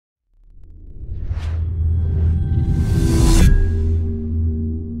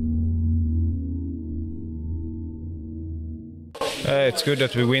It's good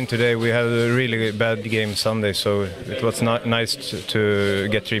that we win today. We had a really bad game Sunday, so it was nice to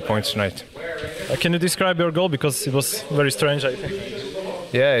get 3 points tonight. Can you describe your goal, because it was very strange, I think?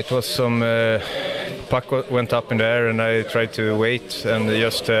 Yeah, it was some puck went up in the air and I tried to wait and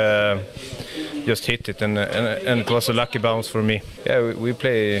just hit it, and it was a lucky bounce for me. Yeah, we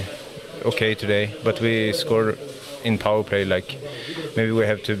play okay today, but we score in power play. Like maybe we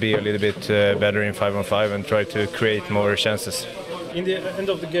have to be a little bit better in 5-on-5 and try to create more chances. In the end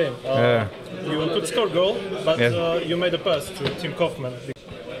of the game, you could score a goal, but you made a pass to Timovi Coffmanovi.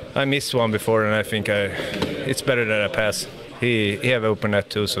 I missed one before, and I think it's better that I pass. He have opened that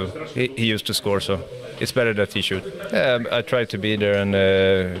too, so he used to score, so it's better that he should. I tried to be there and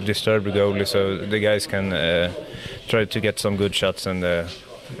disturb the goalie so the guys can try to get some good shots and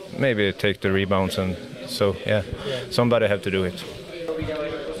maybe take the rebounds, and so somebody have to do it.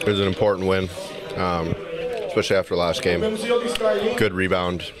 It was an important win, especially after last game. Good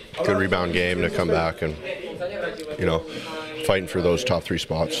rebound game to come back and fighting for those top 3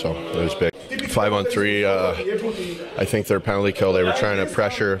 spots. So it was big. 5-on-3. I think their penalty kill, they were trying to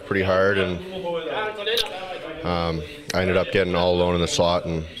pressure pretty hard, and I ended up getting all alone in the slot,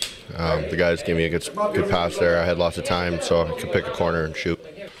 and the guys gave me a good pass there. I had lots of time, so I could pick a corner and shoot.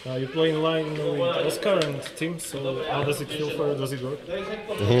 You play in line with Oscar and Tim, so how does it feel for you? Does it work?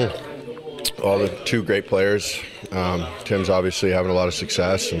 Well, the 2 great players. Tim's obviously having a lot of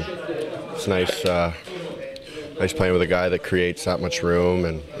success, and it's nice playing with a guy that creates that much room,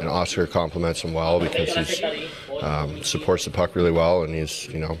 and Oscar complements him well because he supports the puck really well, and he's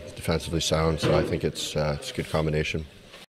defensively sound. So I think it's a good combination.